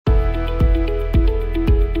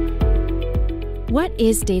What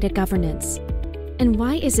is data governance? And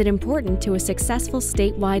why is it important to a successful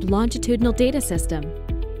statewide longitudinal data system?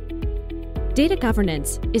 Data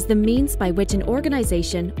governance is the means by which an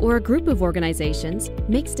organization or a group of organizations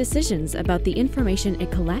makes decisions about the information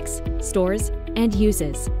it collects, stores, and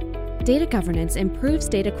uses. Data governance improves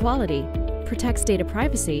data quality, protects data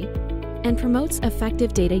privacy, and promotes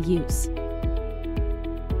effective data use.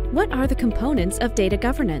 What are the components of data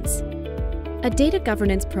governance? A data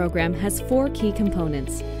governance program has 4 key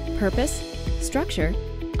components: purpose, structure,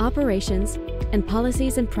 operations, and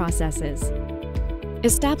policies and processes.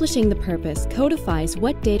 Establishing the purpose codifies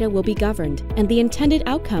what data will be governed and the intended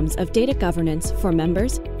outcomes of data governance for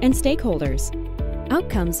members and stakeholders.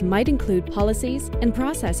 Outcomes might include policies and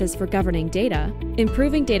processes for governing data,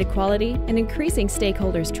 improving data quality and increasing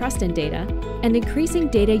stakeholders' trust in data, and increasing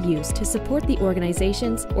data use to support the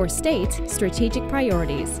organization's or state's strategic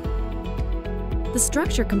priorities. The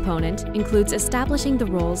structure component includes establishing the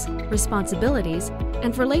roles, responsibilities,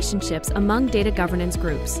 and relationships among data governance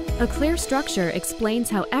groups. A clear structure explains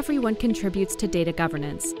how everyone contributes to data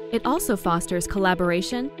governance. It also fosters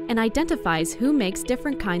collaboration and identifies who makes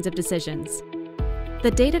different kinds of decisions.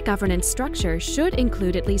 The data governance structure should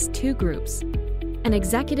include at least 2 groups. An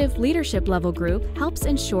executive leadership level group helps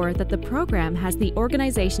ensure that the program has the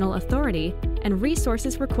organizational authority and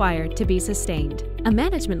resources required to be sustained. A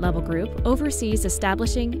management level group oversees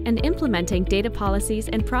establishing and implementing data policies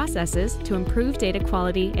and processes to improve data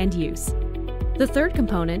quality and use. The third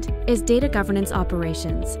component is data governance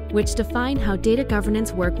operations, which define how data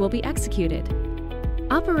governance work will be executed.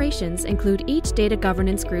 Operations include each data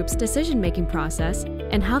governance group's decision-making process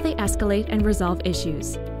and how they escalate and resolve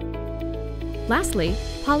issues. Lastly,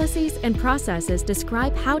 policies and processes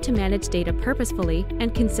describe how to manage data purposefully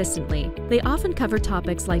and consistently. They often cover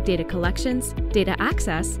topics like data collections, data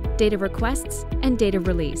access, data requests, and data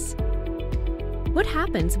release. What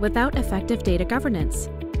happens without effective data governance?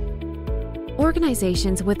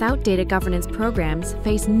 Organizations without data governance programs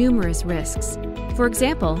face numerous risks. For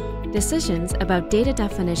example, decisions about data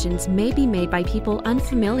definitions may be made by people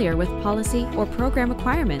unfamiliar with policy or program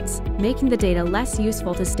requirements, making the data less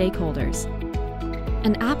useful to stakeholders.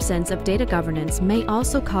 An absence of data governance may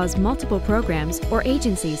also cause multiple programs or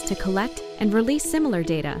agencies to collect and release similar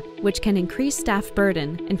data, which can increase staff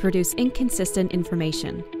burden and produce inconsistent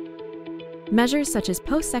information. Measures such as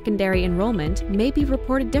post-secondary enrollment may be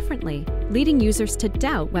reported differently, leading users to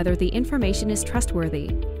doubt whether the information is trustworthy.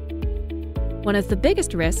 One of the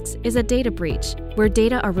biggest risks is a data breach, where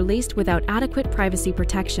data are released without adequate privacy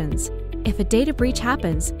protections. If a data breach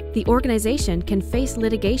happens, the organization can face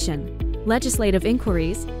litigation, legislative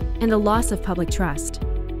inquiries, and a loss of public trust.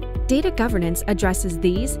 Data governance addresses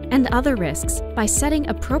these and other risks by setting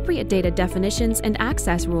appropriate data definitions and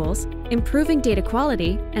access rules, improving data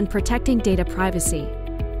quality, and protecting data privacy.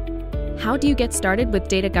 How do you get started with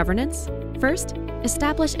data governance? First,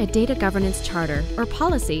 establish a data governance charter or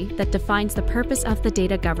policy that defines the purpose of the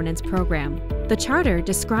data governance program. The charter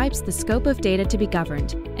describes the scope of data to be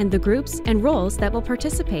governed and the groups and roles that will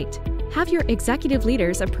participate. Have your executive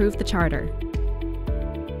leaders approve the charter.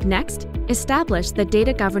 Next, establish the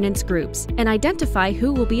data governance groups and identify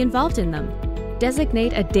who will be involved in them.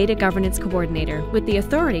 Designate a data governance coordinator with the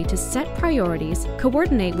authority to set priorities,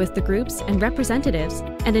 coordinate with the groups and representatives,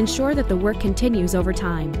 and ensure that the work continues over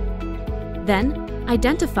time. Then,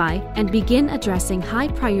 identify and begin addressing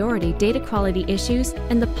high-priority data quality issues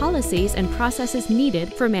and the policies and processes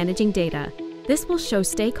needed for managing data. This will show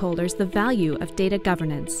stakeholders the value of data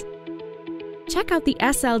governance. Check out the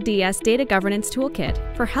SLDS Data Governance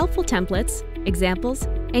Toolkit for helpful templates, examples,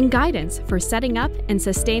 and guidance for setting up and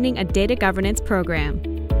sustaining a data governance program.